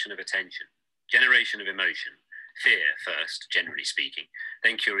redirection of attention, generation of emotion, fear first, generally speaking,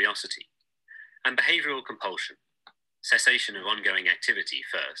 then curiosity, and behavioral compulsion, cessation of ongoing activity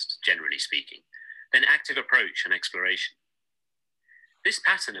first, generally speaking, then active approach and exploration. This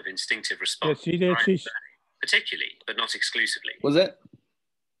pattern of instinctive response, particularly, but not exclusively. Was it?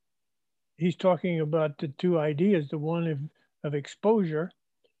 He's talking about the two ideas, the one of exposure.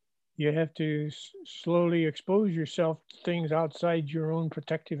 You have to slowly expose yourself to things outside your own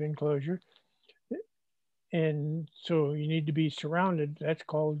protective enclosure. And so you need to be surrounded. That's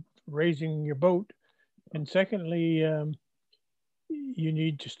called raising your boat. And secondly, you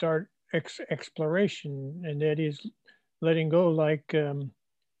need to start exploration, and that is letting go, like the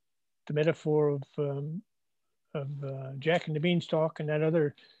metaphor of Jack and the Beanstalk and that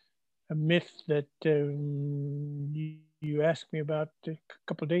other myth that you asked me about a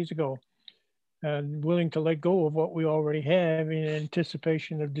couple of days ago. Willing to let go of what we already have in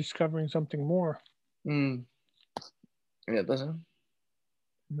anticipation of discovering something more. And it doesn't?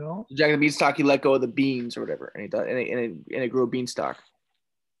 No. Jack and the Beanstalk, he let go of the beans or whatever, and it grew a beanstalk.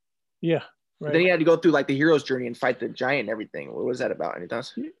 Yeah, right. But then he had to go through like the hero's journey and fight the giant and everything. What was that about? And it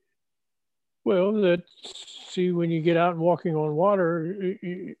does? Well, when you get out and walking on water,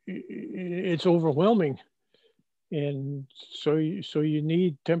 it's overwhelming. And so you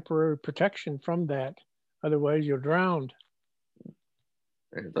need temporary protection from that. Otherwise, you're drowned.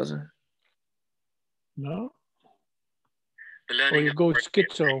 It doesn't. No? The Or learning you of go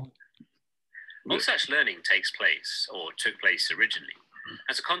schizo. all such learning takes place, or took place originally,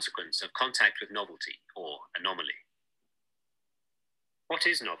 as a consequence of contact with novelty or anomaly. What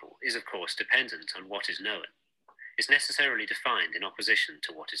is novel is, of course, dependent on what is known, is necessarily defined in opposition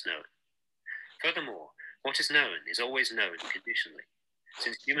to what is known. Furthermore, what is known is always known conditionally,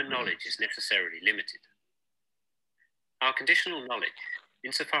 since human knowledge is necessarily limited. Our conditional knowledge,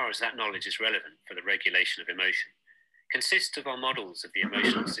 insofar as that knowledge is relevant for the regulation of emotion, consists of our models of the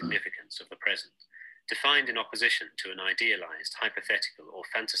emotional significance of the present, defined in opposition to an idealized, hypothetical, or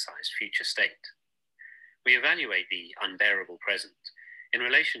fantasized future state. We evaluate the unbearable present in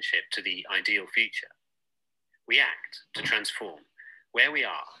relationship to the ideal future. We act to transform where we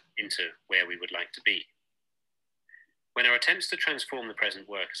are into where we would like to be. When our attempts to transform the present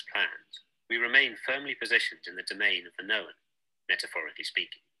work as planned, we remain firmly positioned in the domain of the known, metaphorically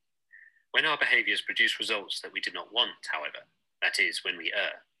speaking. When our behaviors produce results that we did not want, however, that is, when we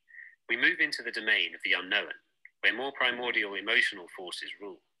err, we move into the domain of the unknown, where more primordial emotional forces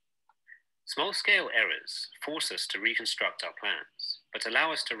rule. Small-scale errors force us to reconstruct our plans, but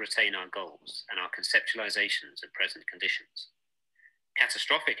allow us to retain our goals and our conceptualizations of present conditions.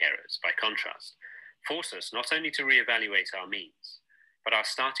 Catastrophic errors, by contrast, force us not only to reevaluate our means, but our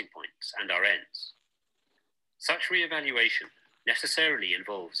starting points and our ends. Such reevaluation necessarily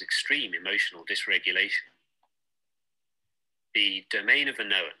involves extreme emotional dysregulation. The domain of the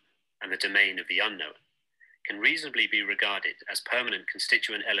known and the domain of the unknown can reasonably be regarded as permanent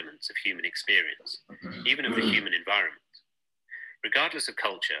constituent elements of human experience, even of the human environment. Regardless of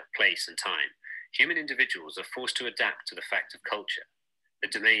culture, place, and time, human individuals are forced to adapt to the fact of culture, the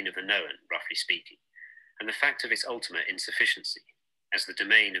domain of the known, roughly speaking, and the fact of its ultimate insufficiency, as the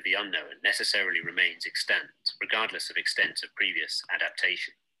domain of the unknown necessarily remains extant, regardless of extent of previous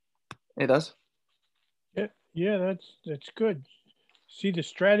adaptation. It does. Yeah, that's good. See, the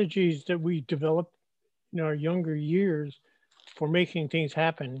strategies that we develop in our younger years for making things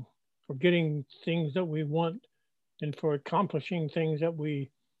happen, for getting things that we want, and for accomplishing things that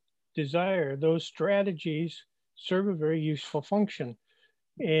we desire, those strategies serve a very useful function.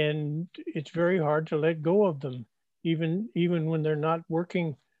 And it's very hard to let go of them, even when they're not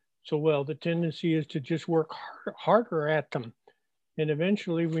working so well. The tendency is to just work harder at them. And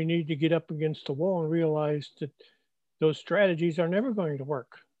eventually we need to get up against the wall and realize that those strategies are never going to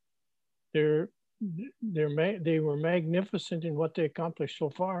work. They were magnificent in what they accomplished so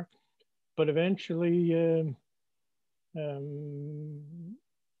far, but eventually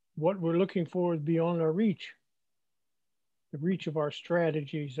what we're looking for is beyond our reach. The reach of our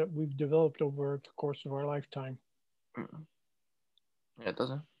strategies that we've developed over the course of our lifetime. Yeah, it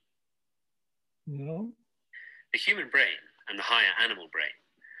doesn't. No. The human brain and the higher animal brain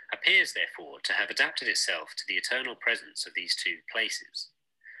appears, therefore, to have adapted itself to the eternal presence of these two places.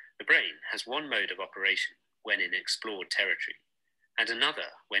 The brain has one mode of operation when in explored territory, and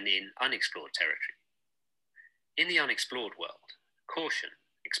another when in unexplored territory. In the unexplored world, caution,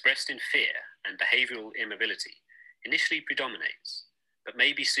 expressed in fear and behavioral immobility, initially predominates, but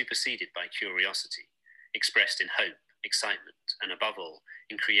may be superseded by curiosity, expressed in hope, excitement, and above all,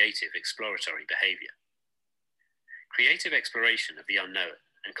 in creative exploratory behavior. Creative exploration of the unknown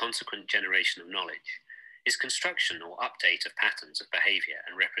and consequent generation of knowledge is construction or update of patterns of behavior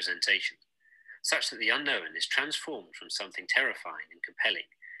and representation, such that the unknown is transformed from something terrifying and compelling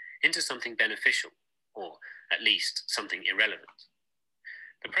into something beneficial, or at least something irrelevant.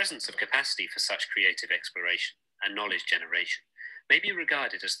 The presence of capacity for such creative exploration and knowledge generation may be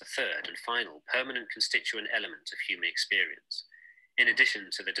regarded as the third and final permanent constituent element of human experience, in addition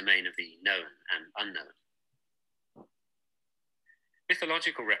to the domain of the known and unknown.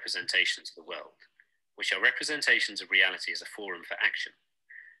 Mythological representations of the world, which are representations of reality as a forum for action,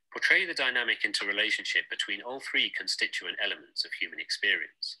 portray the dynamic interrelationship between all three constituent elements of human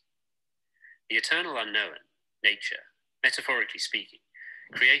experience. The eternal unknown, nature, metaphorically speaking,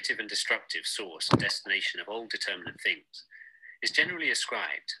 creative and destructive source and destination of all determinate things, is generally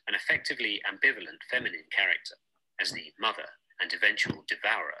ascribed an effectively ambivalent feminine character as the mother and eventual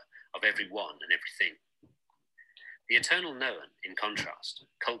devourer of every one and everything. The eternal known, in contrast,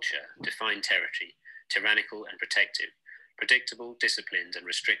 culture, defined territory, tyrannical and protective, predictable, disciplined and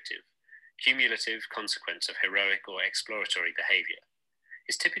restrictive, cumulative consequence of heroic or exploratory behavior,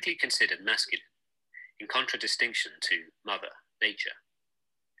 is typically considered masculine, in contradistinction to mother, nature.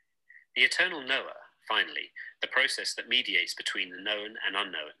 The eternal knower, finally, the process that mediates between the known and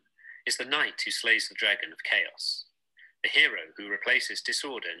unknown, is the knight who slays the dragon of chaos, the hero who replaces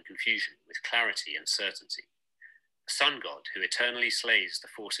disorder and confusion with clarity and certainty, the sun god who eternally slays the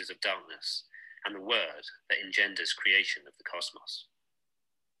forces of darkness, and the word that engenders creation of the cosmos.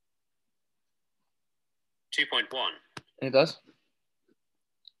 2.1. It does?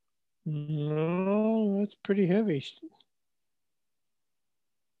 No, that's pretty heavy.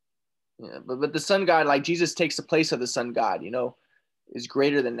 Yeah, but the sun god, like Jesus takes the place of the sun god, is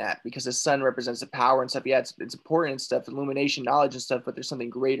greater than that because the sun represents the power and stuff. Yeah, it's important and stuff, illumination, knowledge and stuff, but there's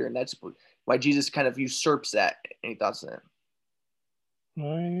something greater, and that's why Jesus kind of usurps that. Any thoughts on that?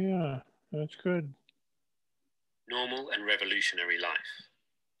 Oh, yeah, that's good. Normal and revolutionary life.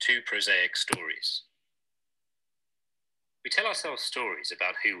 2 prosaic stories. We tell ourselves stories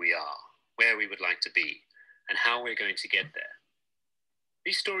about who we are, where we would like to be, and how we're going to get there.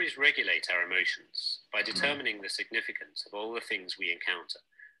 These stories regulate our emotions by determining the significance of all the things we encounter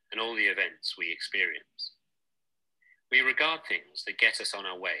and all the events we experience. We regard things that get us on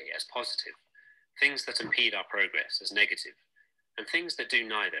our way as positive, things that impede our progress as negative, and things that do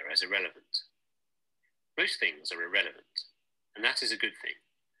neither as irrelevant. Most things are irrelevant, and that is a good thing,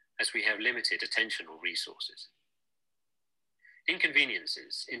 as we have limited attentional resources.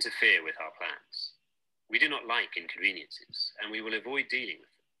 Inconveniences interfere with our plans. We do not like inconveniences, and we will avoid dealing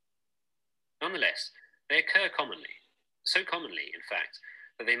with them. Nonetheless, they occur commonly, so commonly, in fact,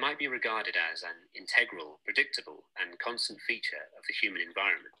 that they might be regarded as an integral, predictable, and constant feature of the human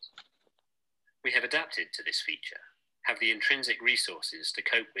environment. We have adapted to this feature, have the intrinsic resources to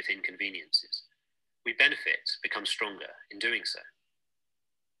cope with inconveniences. We benefit, become stronger in doing so.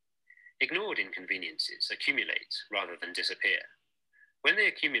 Ignored inconveniences accumulate rather than disappear. When they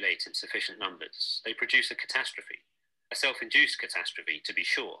accumulate in sufficient numbers, they produce a catastrophe, a self-induced catastrophe to be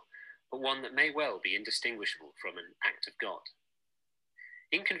sure, but one that may well be indistinguishable from an act of God.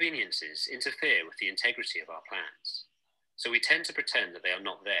 Inconveniences interfere with the integrity of our plans, so we tend to pretend that they are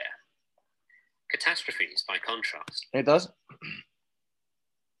not there. Catastrophes, by contrast, It does?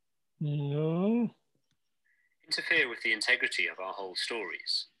 No. interfere with the integrity of our whole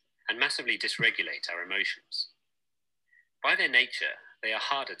stories and massively dysregulate our emotions. By their nature, they are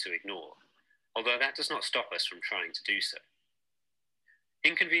harder to ignore, although that does not stop us from trying to do so.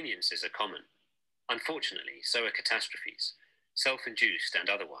 Inconveniences are common. Unfortunately, so are catastrophes, self-induced and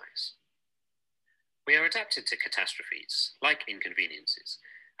otherwise. We are adapted to catastrophes, like inconveniences,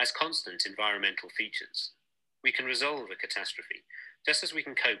 as constant environmental features. We can resolve a catastrophe, just as we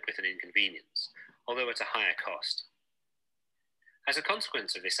can cope with an inconvenience, although at a higher cost. As a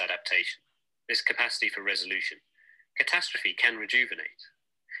consequence of this adaptation, this capacity for resolution, catastrophe can rejuvenate.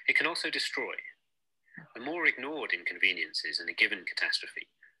 It can also destroy. The more ignored inconveniences in a given catastrophe,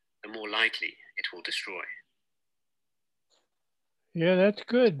 the more likely it will destroy. Yeah, that's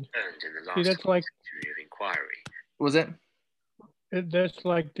good. Earned in the last See, that's like century of inquiry. What was it? that's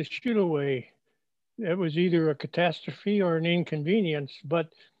like the shoot away. It was either a catastrophe or an inconvenience, but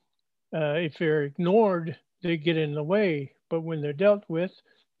if they're ignored, they get in the way. But when they're dealt with,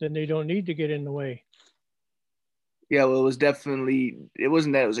 then they don't need to get in the way. Yeah, well, it was definitely, it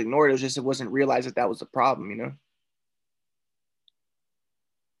wasn't that it was ignored. It was just, it wasn't realized that was the problem,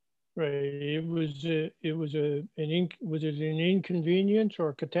 Right. Was it an inconvenience or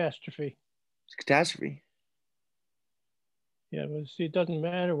a catastrophe? It's a catastrophe. Yeah, but see, it doesn't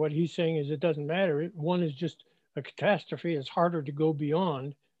matter. What he's saying is it doesn't matter. One is just a catastrophe. It's harder to go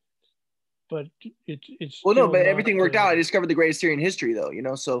beyond, but it's Well, no, still but not, everything worked out. I discovered the greatest theory in history, though,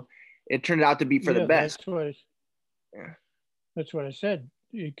 so it turned out to be for the best. That's what I said.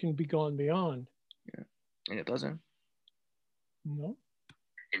 It can be gone beyond. Yeah, and it doesn't. No.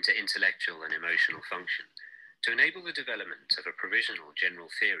 Into intellectual and emotional function to enable the development of a provisional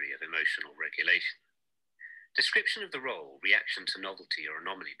general theory of emotional regulation. Description of the role reaction to novelty or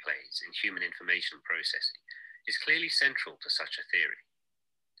anomaly plays in human information processing is clearly central to such a theory.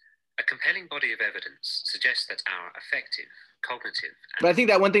 A compelling body of evidence suggests that our affective, cognitive, but I think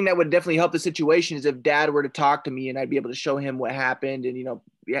that one thing that would definitely help the situation is if Dad were to talk to me and I'd be able to show him what happened and,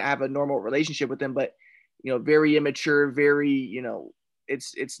 have a normal relationship with him, but, very immature, very,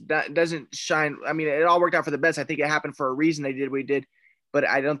 it's that doesn't shine. I mean, it all worked out for the best. I think it happened for a reason. They did what he did, but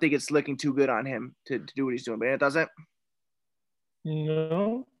I don't think it's looking too good on him to do what he's doing. But it doesn't.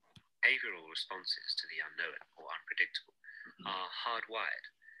 No. Behavioral responses to the unknown or unpredictable are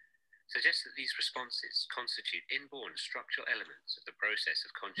hardwired. Suggests that these responses constitute inborn structural elements of the process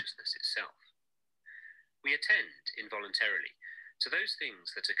of consciousness itself. We attend involuntarily to those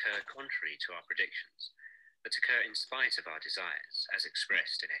things that occur contrary to our predictions, that occur in spite of our desires as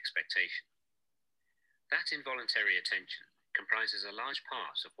expressed in expectation. That involuntary attention comprises a large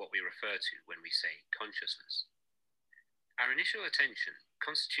part of what we refer to when we say consciousness. Our initial attention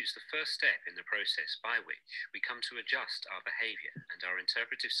constitutes the first step in the process by which we come to adjust our behavior and our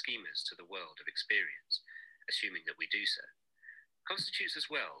interpretive schemas to the world of experience, assuming that we do so. Constitutes as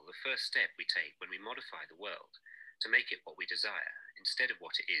well the first step we take when we modify the world to make it what we desire instead of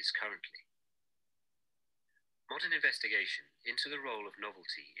what it is currently. Modern investigation into the role of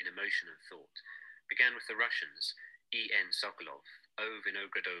novelty in emotion and thought began with the Russians E.N. Sokolov, O.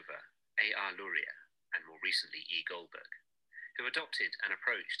 Vinogradova, A.R. Luria, and more recently E. Goldberg, who adopted an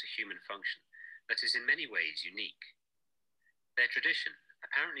approach to human function that is in many ways unique. Their tradition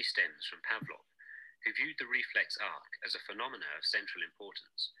apparently stems from Pavlov, who viewed the reflex arc as a phenomena of central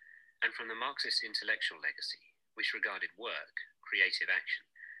importance, and from the Marxist intellectual legacy, which regarded work, creative action,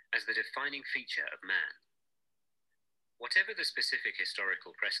 as the defining feature of man. Whatever the specific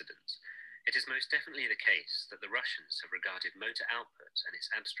historical precedents, it is most definitely the case that the Russians have regarded motor output and its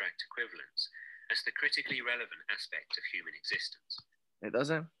abstract equivalents as the critically relevant aspect of human existence. It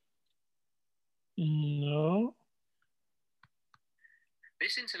doesn't? No.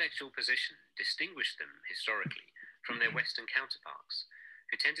 This intellectual position distinguished them historically from their Western counterparts,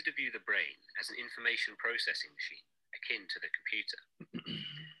 who tended to view the brain as an information processing machine akin to the computer.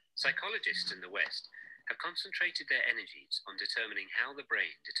 Psychologists in the West have concentrated their energies on determining how the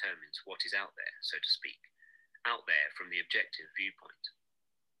brain determines what is out there, so to speak, out there from the objective viewpoint.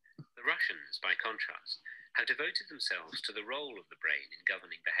 The Russians, by contrast, have devoted themselves to the role of the brain in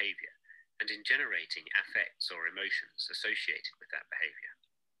governing behavior and in generating affects or emotions associated with that behavior.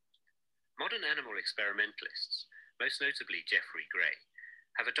 Modern animal experimentalists, most notably Jeffrey Gray,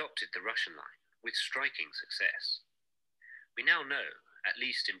 have adopted the Russian line with striking success. We now know, at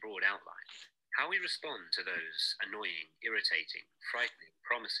least in broad outline, how we respond to those annoying, irritating, frightening,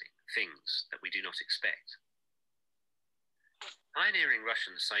 promising things that we do not expect. Pioneering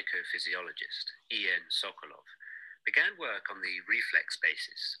Russian psychophysiologist E.N. Sokolov began work on the reflex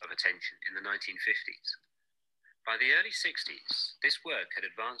basis of attention in the 1950s. By the early 60s, this work had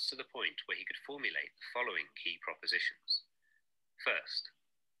advanced to the point where he could formulate the following key propositions. First,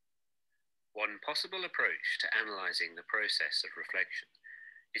 one possible approach to analyzing the process of reflection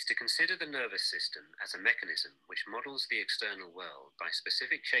is to consider the nervous system as a mechanism which models the external world by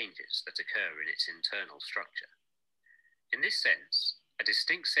specific changes that occur in its internal structure. In this sense, a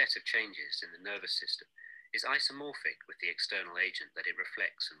distinct set of changes in the nervous system is isomorphic with the external agent that it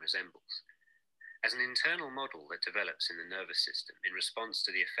reflects and resembles. As an internal model that develops in the nervous system in response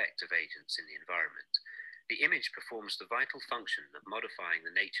to the effect of agents in the environment, the image performs the vital function of modifying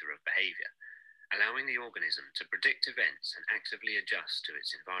the nature of behavior, allowing the organism to predict events and actively adjust to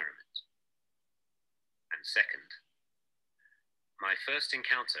its environment. And second, my first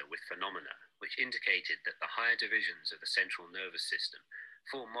encounter with phenomena which indicated that the higher divisions of the central nervous system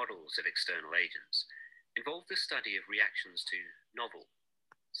form models of external agents involved the study of reactions to novel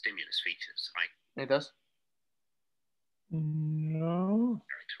stimulus features. It does? No.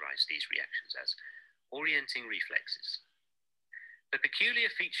 Characterize these reactions as orienting reflexes. The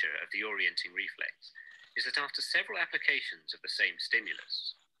peculiar feature of the orienting reflex is that after several applications of the same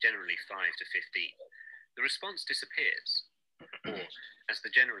stimulus, generally 5 to 15, the response disappears, or, as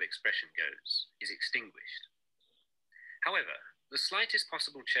the general expression goes, is extinguished. However, the slightest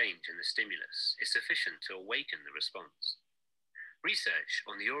possible change in the stimulus is sufficient to awaken the response. Research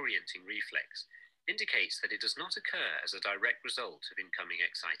on the orienting reflex indicates that it does not occur as a direct result of incoming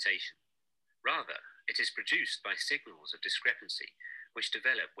excitation. Rather, it is produced by signals of discrepancy which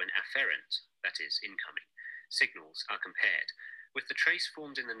develop when afferent, that is, incoming, signals are compared with the trace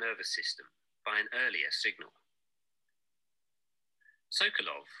formed in the nervous system by an earlier signal.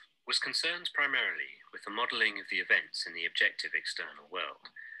 Sokolov was concerned primarily with the modelling of the events in the objective external world,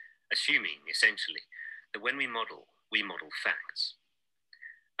 assuming, essentially, that when we model facts.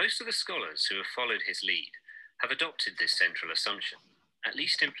 Most of the scholars who have followed his lead have adopted this central assumption, at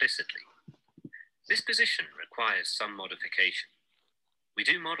least implicitly. This position requires some modification. We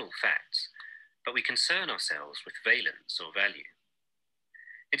do model facts, but we concern ourselves with valence or value.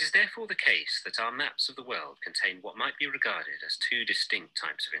 It is therefore the case that our maps of the world contain what might be regarded as two distinct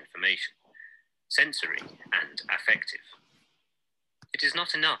types of information, sensory and affective. It is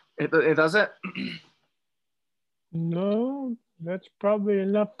not enough. It does it? No, that's probably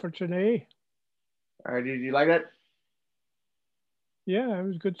enough for today. All right, did you like that? Yeah, it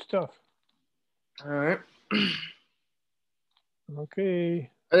was good stuff. All right. Okay,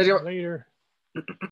 There you go. later.